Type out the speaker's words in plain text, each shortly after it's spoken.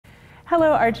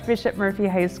Hello, Archbishop Murphy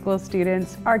High School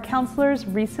students. Our counselors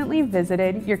recently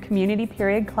visited your community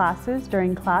period classes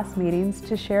during class meetings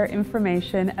to share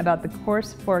information about the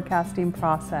course forecasting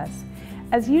process.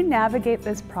 As you navigate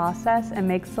this process and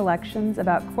make selections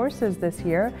about courses this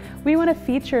year, we want to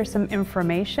feature some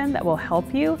information that will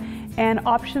help you and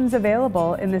options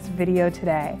available in this video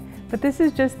today. But this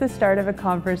is just the start of a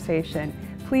conversation.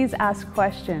 Please ask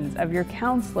questions of your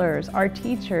counselors, our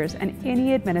teachers, and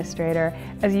any administrator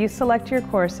as you select your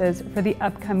courses for the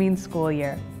upcoming school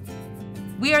year.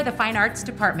 We are the Fine Arts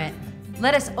Department.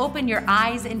 Let us open your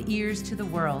eyes and ears to the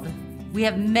world. We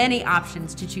have many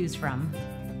options to choose from.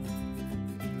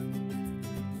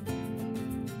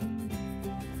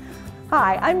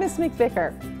 Hi, I'm Miss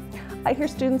McVicker. I hear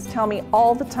students tell me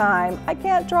all the time, I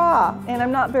can't draw and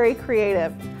I'm not very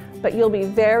creative. But you'll be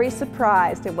very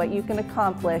surprised at what you can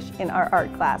accomplish in our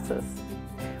art classes.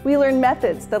 We learn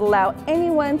methods that allow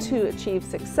anyone to achieve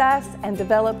success and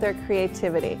develop their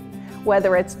creativity.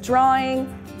 Whether it's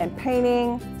drawing and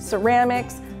painting,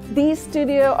 ceramics, these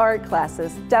studio art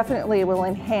classes definitely will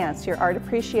enhance your art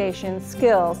appreciation,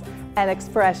 skills, and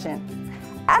expression.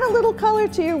 Add a little color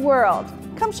to your world.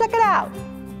 Come check it out.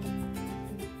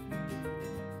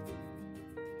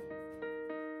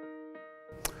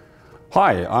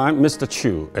 Hi, I'm Mr.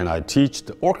 Chu, and I teach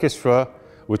the orchestra,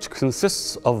 which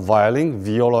consists of violin,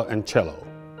 viola, and cello.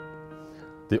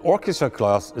 The orchestra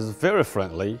class is very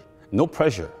friendly, no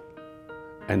pressure,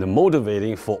 and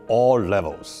motivating for all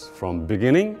levels, from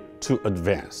beginning to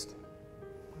advanced.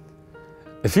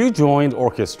 If you join the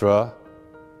orchestra,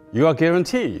 you are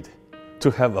guaranteed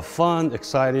to have a fun,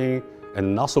 exciting,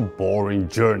 and not so boring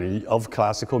journey of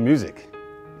classical music.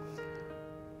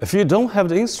 If you don't have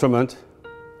the instrument,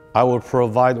 I will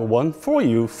provide one for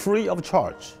you free of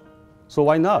charge. So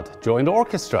why not join the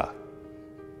orchestra?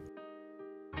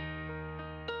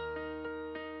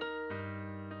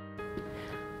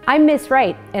 I'm Miss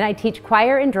Wright, and I teach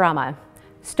choir and drama.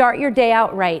 Start your day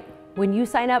out right. When you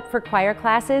sign up for choir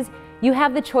classes, you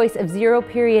have the choice of 0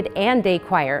 period and day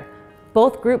choir.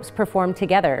 Both groups perform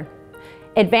together.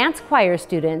 Advanced choir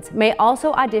students may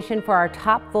also audition for our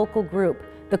top vocal group,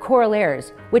 the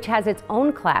Choraleers, which has its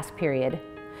own class period.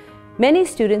 Many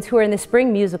students who are in the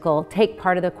spring musical take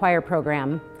part of the choir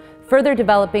program, further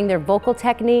developing their vocal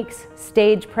techniques,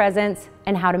 stage presence,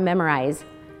 and how to memorize.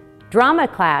 Drama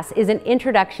class is an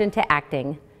introduction to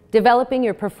acting, developing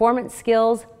your performance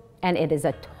skills, and it is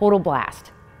a total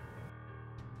blast.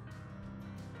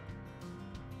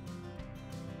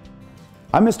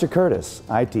 I'm Mr. Curtis.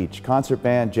 I teach concert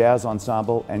band, jazz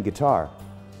ensemble, and guitar.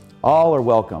 All are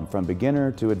welcome from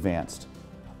beginner to advanced.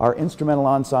 Our instrumental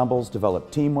ensembles develop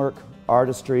teamwork,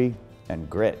 artistry, and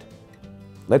grit.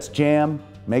 Let's jam,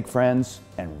 make friends,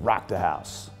 and rock the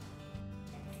house.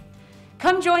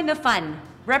 Come join the fun,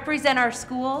 represent our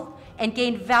school, and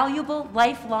gain valuable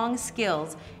lifelong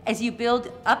skills as you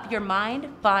build up your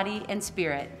mind, body, and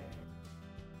spirit.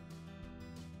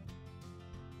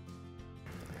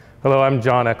 Hello, I'm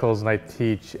John Eccles, and I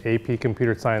teach AP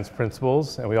Computer Science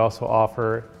Principles, and we also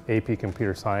offer AP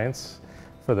Computer Science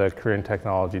for the Career and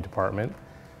Technology Department.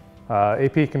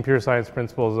 AP Computer Science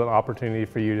Principles is an opportunity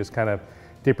for you to just kind of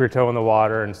dip your toe in the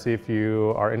water and see if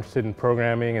you are interested in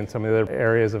programming and some of the other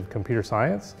areas of computer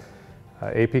science.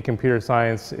 AP Computer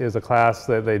Science is a class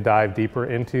that they dive deeper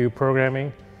into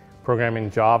programming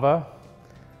Java.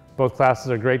 Both classes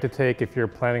are great to take if you're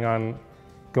planning on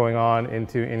going on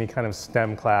into any kind of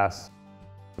STEM class.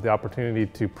 The opportunity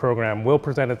to program will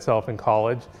present itself in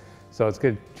college, so it's a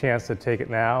good chance to take it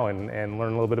now and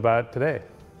learn a little bit about it today.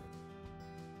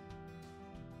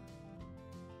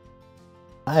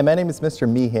 Hi, my name is Mr.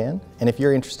 Meehan, and if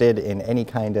you're interested in any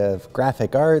kind of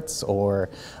graphic arts or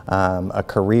a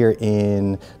career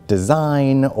in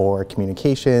design or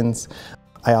communications,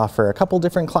 I offer a couple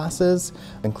different classes,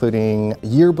 including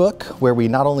Yearbook, where we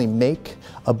not only make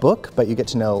a book, but you get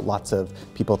to know lots of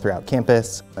people throughout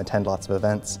campus, attend lots of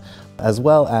events, as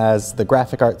well as the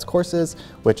graphic arts courses,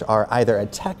 which are either a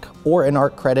tech or an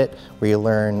art credit, where you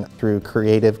learn through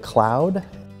Creative Cloud,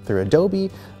 through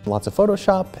Adobe, lots of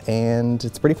Photoshop, and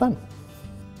it's pretty fun.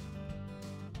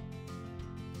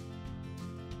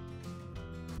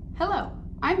 Hello,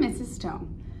 I'm Mrs.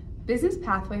 Stone, Business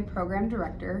Pathway Program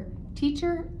Director,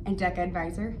 Teacher, and DECA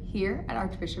Advisor here at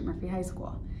Archbishop Murphy High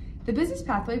School. The Business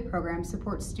Pathway program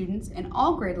supports students in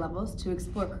all grade levels to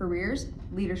explore careers,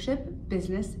 leadership,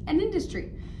 business, and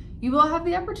industry. You will have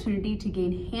the opportunity to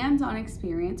gain hands-on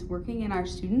experience working in our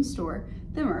student store,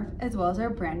 the Murph, as well as our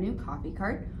brand new coffee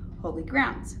cart, Holy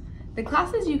Grounds. The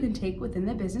classes you can take within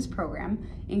the business program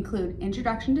include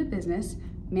Introduction to Business,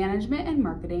 Management and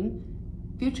Marketing,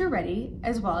 Future Ready,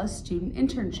 as well as student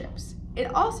internships.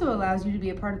 It also allows you to be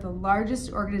a part of the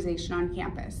largest organization on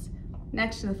campus,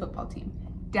 next to the football team,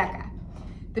 DECA.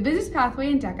 The Business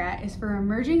Pathway in DECA is for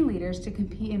emerging leaders to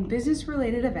compete in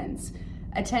business-related events,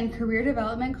 attend career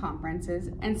development conferences,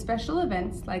 and special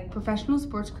events like Professional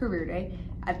Sports Career Day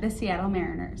at the Seattle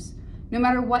Mariners. No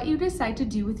matter what you decide to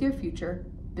do with your future,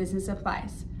 business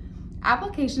applies.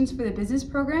 Applications for the Business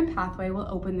Program Pathway will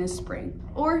open this spring,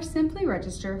 or simply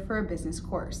register for a business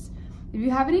course. If you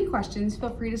have any questions, feel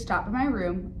free to stop in my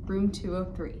room, room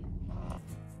 203.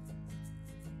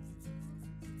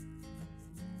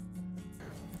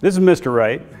 This is Mr.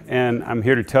 Wright, and I'm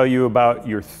here to tell you about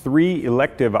your 3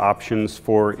 elective options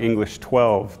for English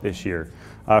 12 this year.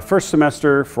 First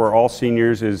semester for all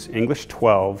seniors is English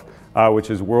 12, which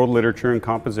is World Literature and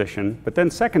Composition. But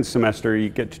then second semester, you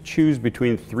get to choose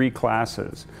between 3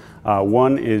 classes.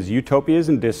 One is Utopias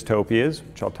and Dystopias,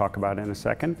 which I'll talk about in a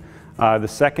second. The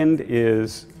second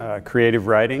is Creative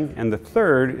Writing, and the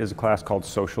third is a class called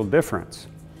Social Difference.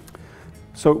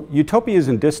 So Utopias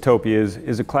and Dystopias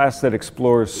is a class that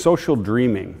explores social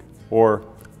dreaming, or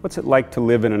what's it like to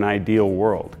live in an ideal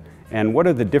world, and what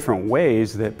are the different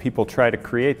ways that people try to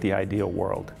create the ideal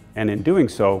world. And in doing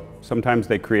so, sometimes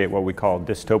they create what we call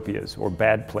dystopias, or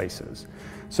bad places.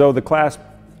 So the class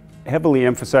heavily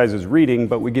emphasizes reading,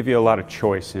 but we give you a lot of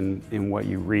choice in what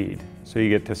you read. So you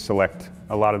get to select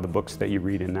a lot of the books that you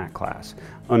read in that class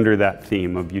under that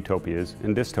theme of utopias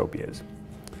and dystopias.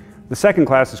 The second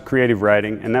class is creative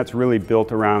writing, and that's really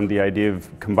built around the idea of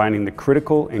combining the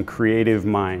critical and creative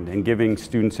mind and giving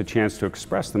students a chance to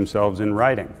express themselves in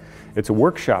writing. It's a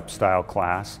workshop style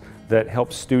class that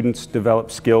helps students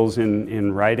develop skills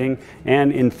in writing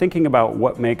and in thinking about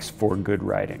what makes for good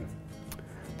writing.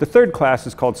 The third class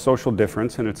is called Social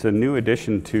Difference, and it's a new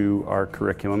addition to our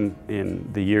curriculum in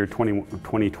the year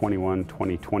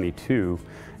 2021-2022.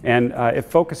 And it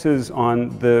focuses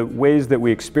on the ways that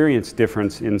we experience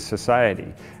difference in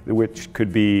society, which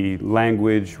could be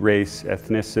language, race,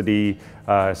 ethnicity,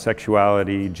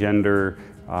 sexuality, gender,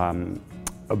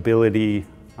 ability,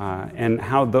 and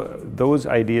how those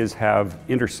ideas have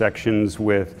intersections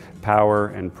with power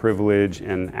and privilege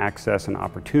and access and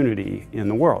opportunity in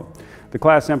the world. The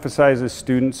class emphasizes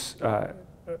students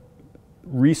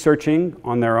researching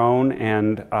on their own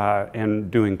and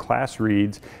doing class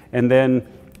reads, and then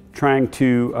trying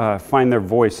to find their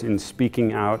voice in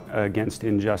speaking out against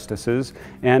injustices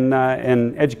and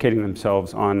educating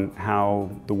themselves on how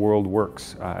the world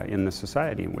works in the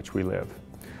society in which we live.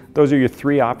 Those are your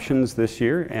 3 options this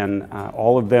year, and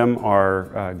all of them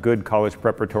are good college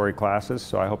preparatory classes,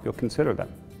 so I hope you'll consider them.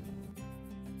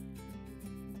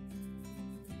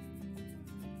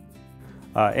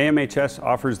 AMHS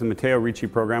offers the Matteo Ricci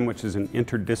program, which is an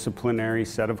interdisciplinary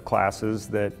set of classes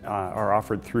that are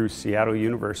offered through Seattle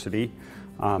University.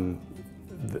 The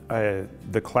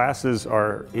classes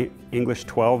are English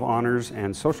 12 honors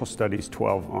and Social Studies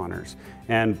 12 honors.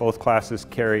 And both classes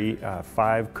carry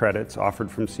 5 credits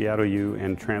offered from Seattle U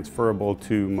and transferable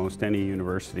to most any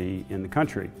university in the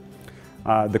country.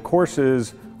 The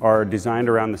courses are designed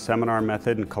around the seminar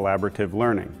method and collaborative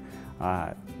learning.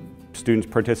 Students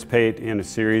participate in a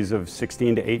series of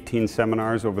 16 to 18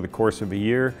 seminars over the course of a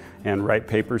year and write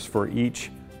papers for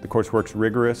each. The coursework's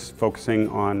rigorous, focusing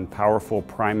on powerful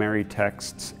primary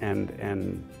texts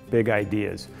and big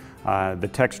ideas. The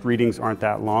text readings aren't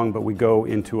that long, but we go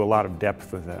into a lot of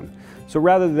depth with them. So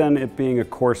rather than it being a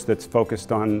course that's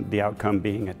focused on the outcome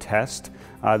being a test,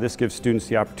 this gives students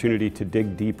the opportunity to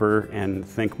dig deeper and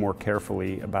think more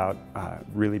carefully about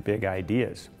really big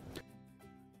ideas.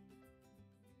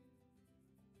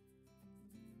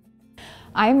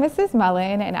 I'm Mrs.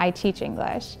 Mullen and I teach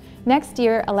English. Next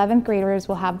year, 11th graders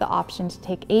will have the option to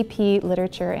take AP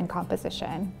Literature and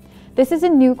Composition. This is a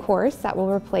new course that will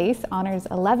replace Honors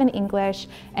 11 English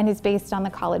and is based on the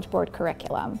College Board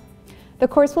curriculum. The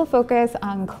course will focus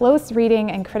on close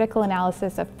reading and critical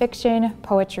analysis of fiction,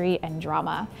 poetry, and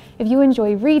drama. If you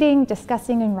enjoy reading,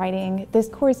 discussing, and writing, this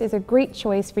course is a great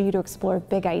choice for you to explore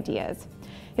big ideas.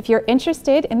 If you're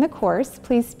interested in the course,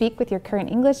 please speak with your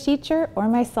current English teacher or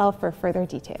myself for further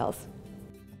details.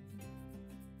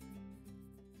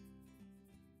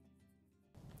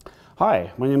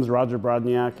 Hi, my name is Roger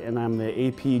Brodniak, and I'm the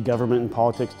AP Government and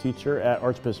Politics teacher at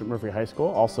Archbishop Murphy High School,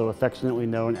 also affectionately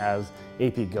known as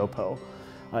AP GOPO.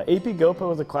 AP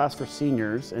GOPO is a class for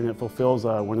seniors, and it fulfills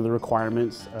one of the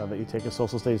requirements that you take a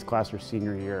social studies class your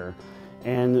senior year.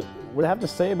 And what I have to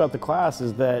say about the class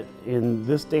is that in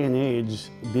this day and age,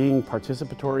 being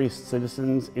participatory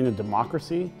citizens in a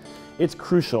democracy, it's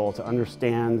crucial to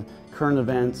understand current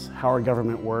events, how our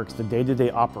government works, the day-to-day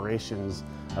operations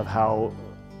of how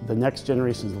the next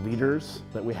generation's leaders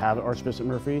that we have at Archbishop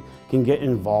Murphy can get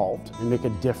involved and make a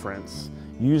difference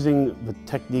using the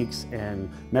techniques and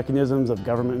mechanisms of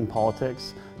government and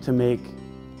politics to make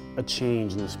a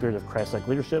change in the spirit of Christ-like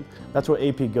leadership. That's what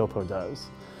AP GoPo does.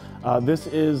 This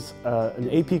is an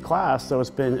AP class, so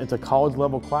it's a college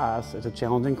level class. It's a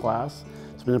challenging class.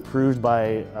 It's been approved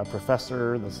by a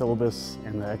professor. The syllabus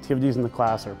and the activities in the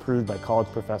class are approved by college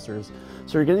professors.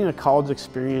 So you're getting a college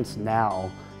experience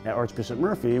now at Archbishop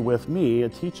Murphy with me, a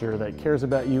teacher that cares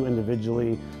about you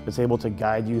individually, that's able to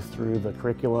guide you through the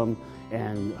curriculum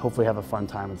and hopefully have a fun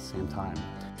time at the same time.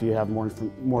 If you have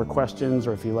more questions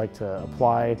or if you'd like to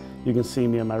apply, you can see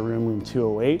me in my room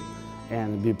 208,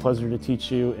 and it'd be a pleasure to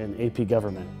teach you in AP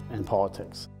Government and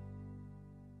Politics.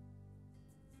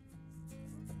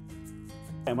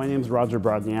 My name is Roger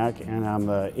Brodniak, and I'm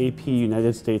the AP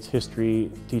United States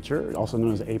History teacher, also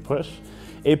known as APUSH.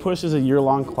 APUSH is a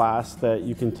year-long class that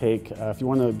you can take if you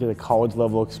want to get a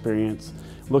college-level experience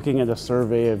looking at a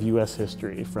survey of U.S.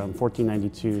 history from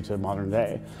 1492 to modern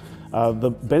day.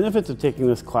 The benefits of taking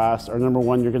this class are, number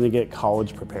one, you're going to get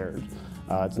college prepared.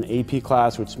 It's an AP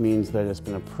class, which means that it's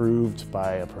been approved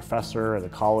by a professor at a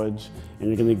college, and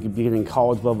you're going to be getting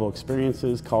college-level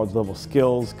experiences, college-level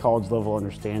skills, college-level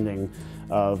understanding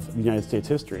of United States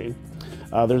history.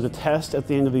 There's a test at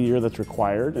the end of the year that's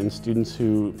required, and students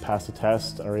who pass the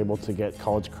test are able to get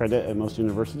college credit at most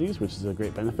universities, which is a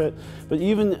great benefit. But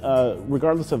even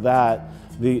regardless of that,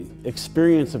 the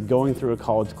experience of going through a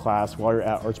college class while you're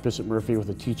at Archbishop Murphy with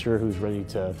a teacher who's ready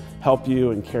to help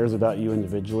you and cares about you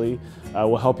individually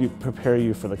will help you prepare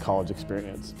you for the college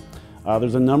experience.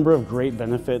 There's a number of great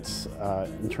benefits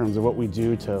in terms of what we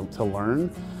do to learn.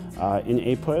 In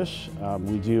APUSH,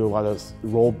 we do a lot of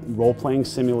role-playing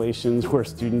simulations where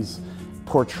students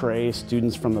portray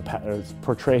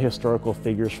historical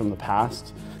figures from the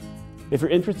past. If you're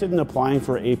interested in applying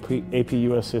for AP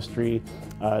US History,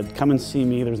 come and see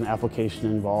me. There's an application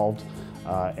involved.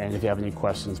 And if you have any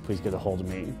questions, please get a hold of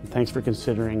me. Thanks for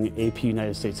considering AP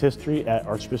United States History at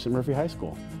Archbishop Murphy High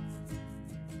School.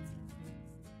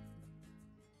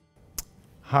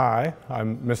 Hi,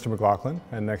 I'm Mr. McLaughlin,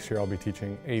 and next year I'll be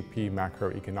teaching AP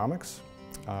Macroeconomics.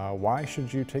 Why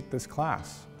should you take this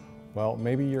class? Well,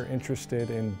 maybe you're interested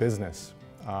in business.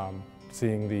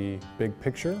 Seeing the big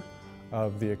picture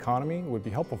of the economy would be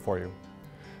helpful for you.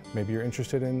 Maybe you're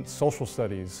interested in social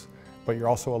studies, but you're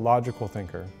also a logical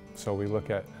thinker. So we look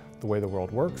at the way the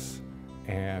world works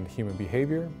and human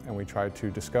behavior, and we try to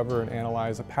discover and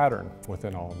analyze a pattern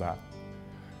within all of that.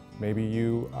 Maybe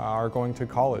you are going to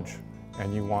college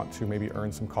and you want to maybe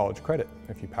earn some college credit.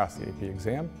 If you pass the AP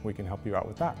exam, we can help you out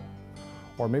with that.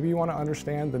 Or maybe you want to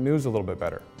understand the news a little bit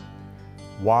better.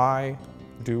 Why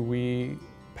do we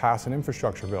pass an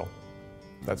infrastructure bill?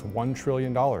 That's $1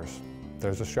 trillion.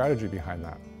 There's a strategy behind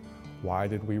that. Why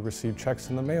did we receive checks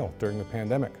in the mail during the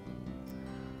pandemic?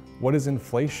 What is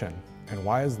inflation, and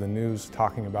why is the news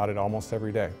talking about it almost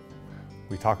every day?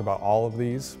 We talk about all of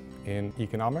these in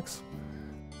economics.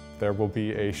 There will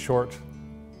be a short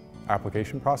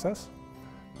application process.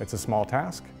 It's a small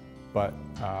task, but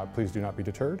please do not be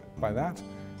deterred by that,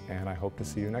 and I hope to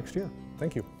see you next year.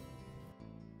 Thank you.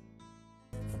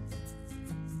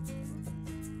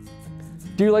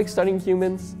 Do you like studying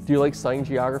humans? Do you like studying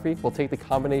geography? Well, take the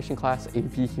combination class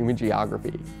AP Human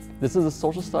Geography. This is a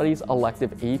social studies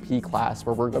elective AP class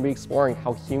where we're going to be exploring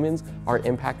how humans are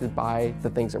impacted by the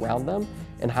things around them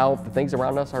and how the things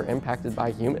around us are impacted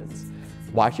by humans.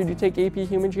 Why should you take AP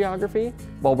Human Geography?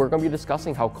 Well, we're going to be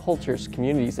discussing how cultures,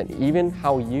 communities, and even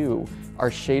how you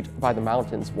are shaped by the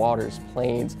mountains, waters,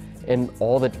 plains, and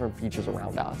all the different features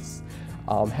around us.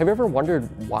 Have you ever wondered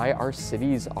why our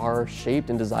cities are shaped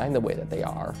and designed the way that they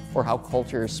are? Or how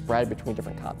cultures spread between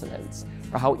different continents?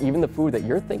 Or how even the food that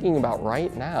you're thinking about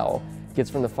right now gets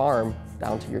from the farm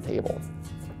down to your table?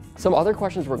 Some other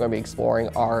questions we're going to be exploring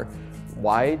are,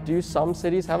 why do some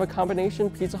cities have a combination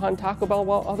Pizza Hut and Taco Bell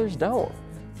while others don't?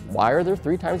 Why are there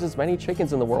 3 times as many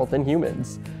chickens in the world than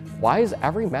humans? Why is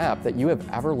every map that you have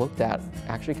ever looked at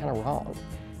actually kind of wrong?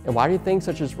 And why do things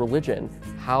such as religion,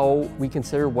 how we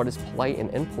consider what is polite and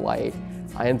impolite,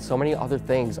 and so many other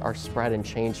things are spread and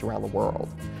changed around the world?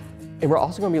 And we're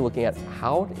also going to be looking at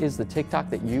how is the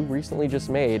TikTok that you recently just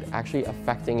made actually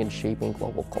affecting and shaping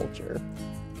global culture?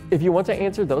 If you want to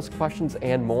answer those questions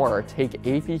and more, take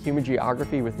AP Human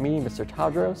Geography with me, Mr.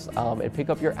 Tadros, and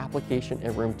pick up your application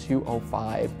in room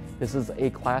 205. This is a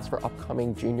class for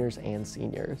upcoming juniors and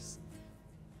seniors.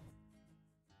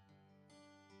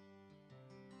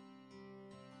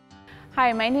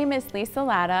 Hi, my name is Lisa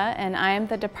Latta, and I am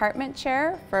the department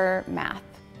chair for math.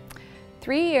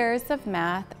 3 years of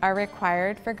math are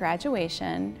required for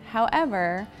graduation.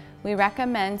 However, we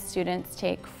recommend students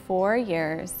take 4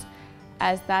 years,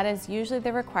 as that is usually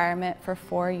the requirement for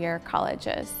 4-year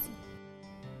colleges.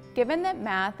 Given that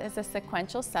math is a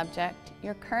sequential subject,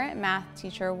 your current math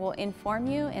teacher will inform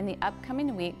you in the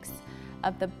upcoming weeks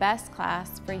of the best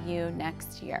class for you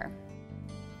next year.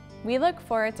 We look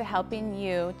forward to helping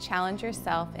you challenge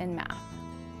yourself in math.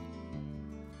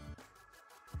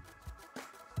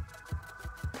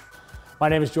 My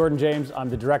name is Jordan James. I'm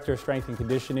the Director of Strength and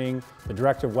Conditioning, the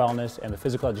Director of Wellness, and the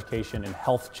Physical Education and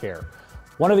Health Chair.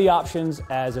 One of the options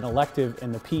as an elective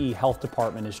in the PE Health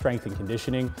Department is Strength and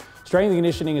Conditioning. Strength and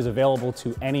Conditioning is available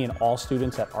to any and all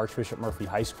students at Archbishop Murphy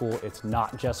High School. It's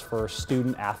not just for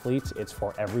student athletes, it's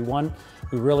for everyone.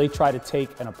 We really try to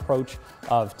take an approach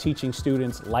of teaching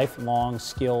students lifelong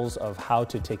skills of how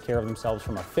to take care of themselves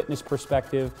from a fitness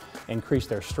perspective, increase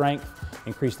their strength,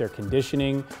 increase their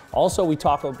conditioning. Also, we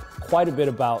talk quite a bit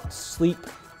about sleep,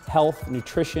 health,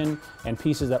 nutrition, and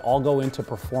pieces that all go into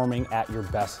performing at your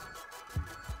best.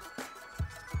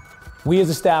 We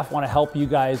as a staff want to help you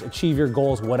guys achieve your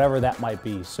goals, whatever that might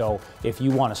be. So if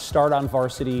you want to start on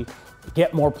varsity,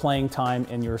 get more playing time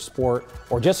in your sport,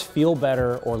 or just feel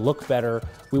better or look better,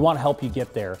 we want to help you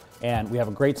get there. And we have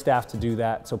a great staff to do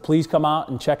that. So please come out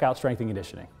and check out Strength and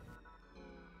Conditioning.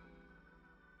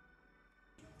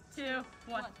 2,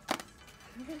 1.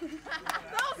 That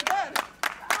was good.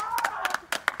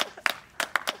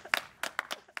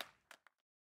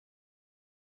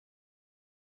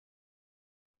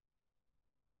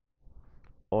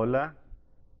 Hola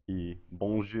y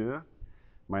bonjour.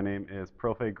 My name is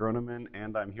Profe Groneman,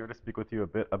 and I'm here to speak with you a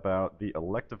bit about the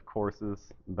elective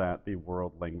courses that the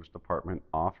World Language Department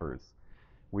offers.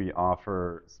 We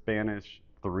offer Spanish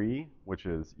 3, which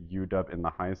is UW in the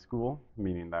high school,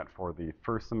 meaning that for the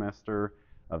first semester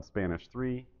of Spanish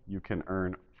 3, you can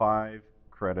earn 5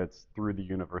 credits through the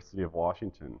University of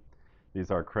Washington.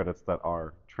 These are credits that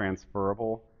are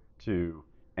transferable to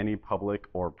any public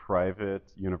or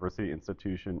private university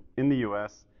institution in the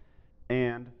U.S.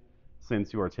 And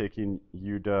since you are taking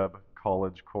UW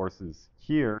college courses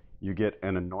here, you get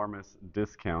an enormous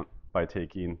discount by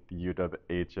taking the UW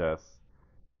AMHS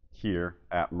here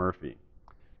at Murphy.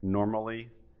 Normally,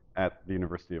 at the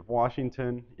University of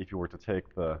Washington, if you were to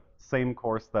take the same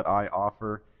course that I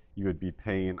offer, you would be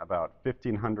paying about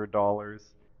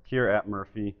 $1,500. Here at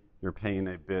Murphy, you're paying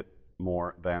a bit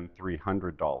more than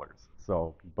 $300.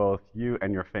 So both you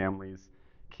and your families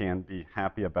can be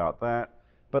happy about that.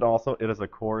 But also it is a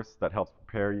course that helps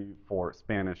prepare you for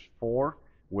Spanish 4,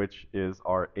 which is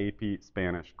our AP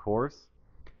Spanish course.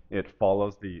 It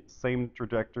follows the same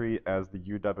trajectory as the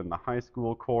UW in the high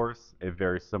school course, a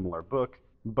very similar book,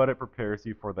 but it prepares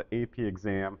you for the AP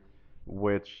exam,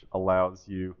 which allows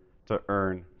you to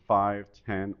earn 5,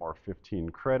 10, or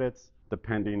 15 credits,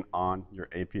 depending on your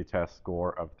AP test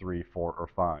score of 3, 4, or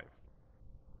 5.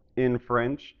 In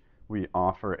French, we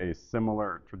offer a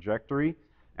similar trajectory.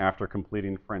 After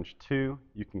completing French 2,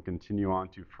 you can continue on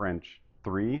to French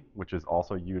 3, which is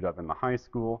also UW in the high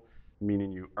school,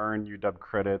 meaning you earn UW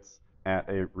credits at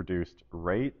a reduced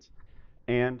rate.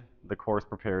 And the course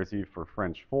prepares you for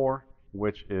French 4,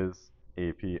 which is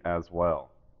AP as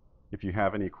well. If you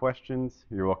have any questions,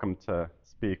 you're welcome to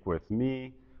speak with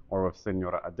me, or with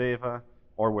Senora Adeva,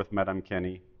 or with Madame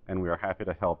Kenny, and we are happy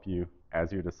to help you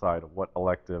as you decide what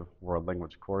elective world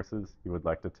language courses you would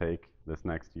like to take this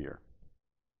next year.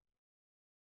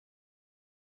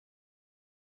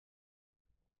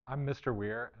 I'm Mr.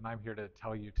 Weir, and I'm here to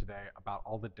tell you today about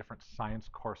all the different science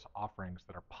course offerings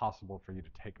that are possible for you to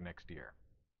take next year.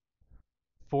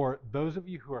 For those of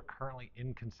you who are currently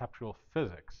in conceptual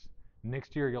physics,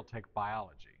 next year you'll take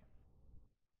biology.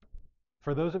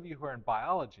 For those of you who are in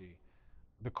biology,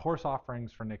 the course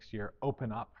offerings for next year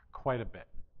open up quite a bit.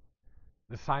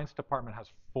 The science department has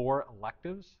 4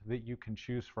 electives that you can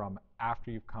choose from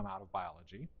after you've come out of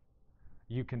biology.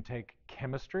 You can take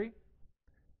chemistry,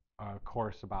 a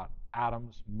course about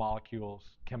atoms, molecules,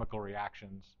 chemical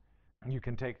reactions. You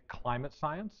can take climate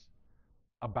science,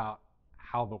 about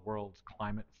how the world's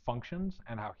climate functions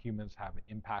and how humans have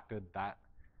impacted that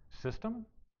system.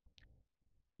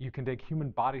 You can take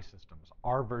human body systems,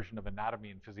 our version of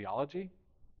anatomy and physiology,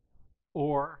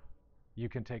 or you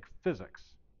can take physics.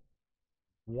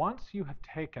 Once you have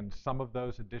taken some of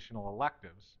those additional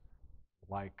electives,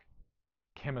 like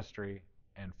chemistry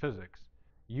and physics,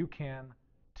 you can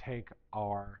take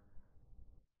our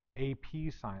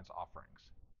AP science offerings.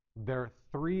 There are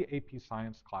 3 AP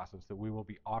science classes that we will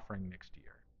be offering next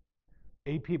year.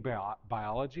 AP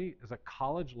Biology is a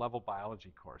college-level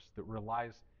biology course that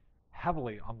relies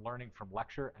heavily on learning from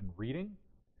lecture and reading.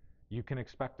 You can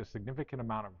expect a significant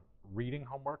amount of reading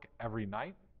homework every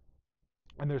night,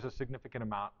 and there's a significant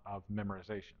amount of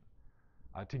memorization.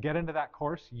 To get into that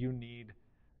course, you need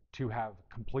to have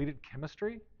completed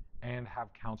chemistry and have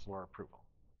counselor approval.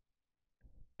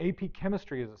 AP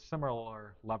Chemistry is a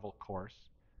similar level course,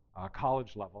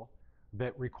 college level,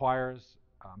 that requires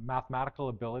mathematical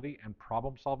ability and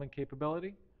problem-solving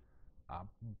capability,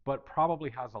 but probably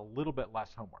has a little bit less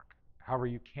homework. However,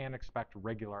 you can expect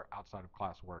regular outside of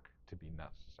class work to be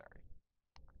necessary.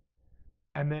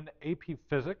 And then AP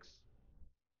Physics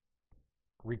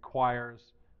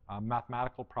requires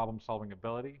mathematical problem-solving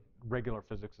ability. Regular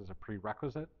physics is a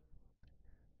prerequisite.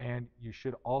 And you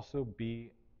should also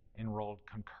be enrolled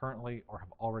concurrently or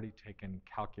have already taken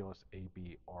Calculus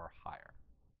AB or higher.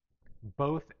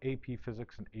 Both AP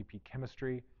Physics and AP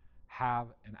Chemistry have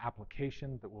an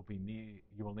application that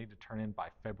you will need to turn in by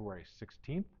February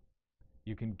 16th.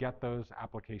 You can get those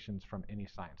applications from any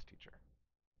science teacher.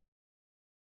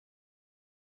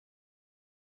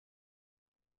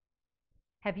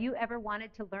 Have you ever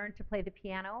wanted to learn to play the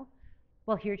piano?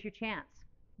 Well, here's your chance.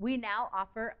 We now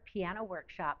offer a piano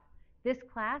workshop. This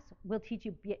class will teach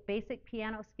you basic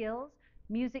piano skills,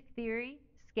 music theory,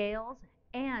 scales,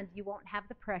 and you won't have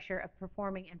the pressure of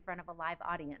performing in front of a live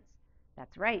audience.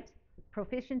 That's right,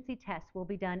 proficiency tests will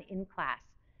be done in class.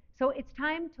 So it's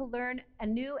time to learn a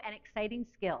new and exciting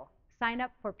skill. Sign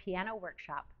up for Piano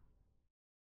Workshop.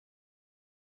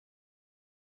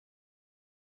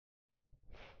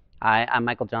 Hi, I'm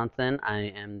Michael Johnson.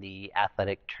 I am the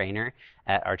athletic trainer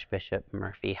at Archbishop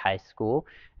Murphy High School,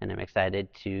 and I'm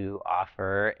excited to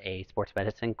offer a sports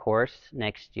medicine course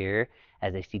next year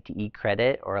as a CTE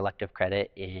credit or elective credit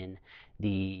in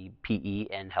the PE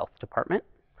and health department.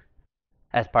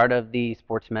 As part of the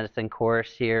sports medicine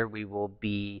course here, we will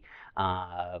be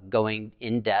going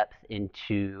in depth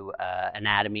into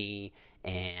anatomy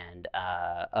and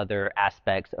other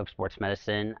aspects of sports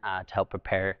medicine to help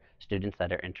prepare students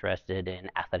that are interested in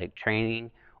athletic training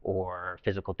or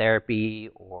physical therapy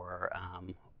or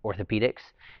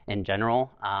orthopedics in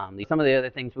general. Some of the other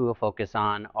things we will focus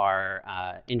on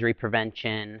are injury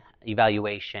prevention,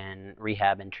 evaluation,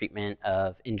 rehab, and treatment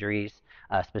of injuries,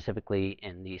 specifically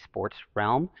in the sports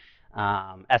realm.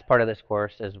 As part of this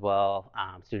course as well,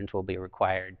 students will be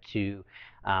required to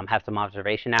have some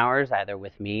observation hours, either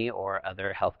with me or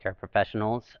other healthcare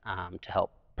professionals, to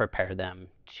help prepare them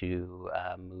to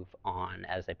move on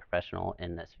as a professional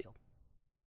in this field.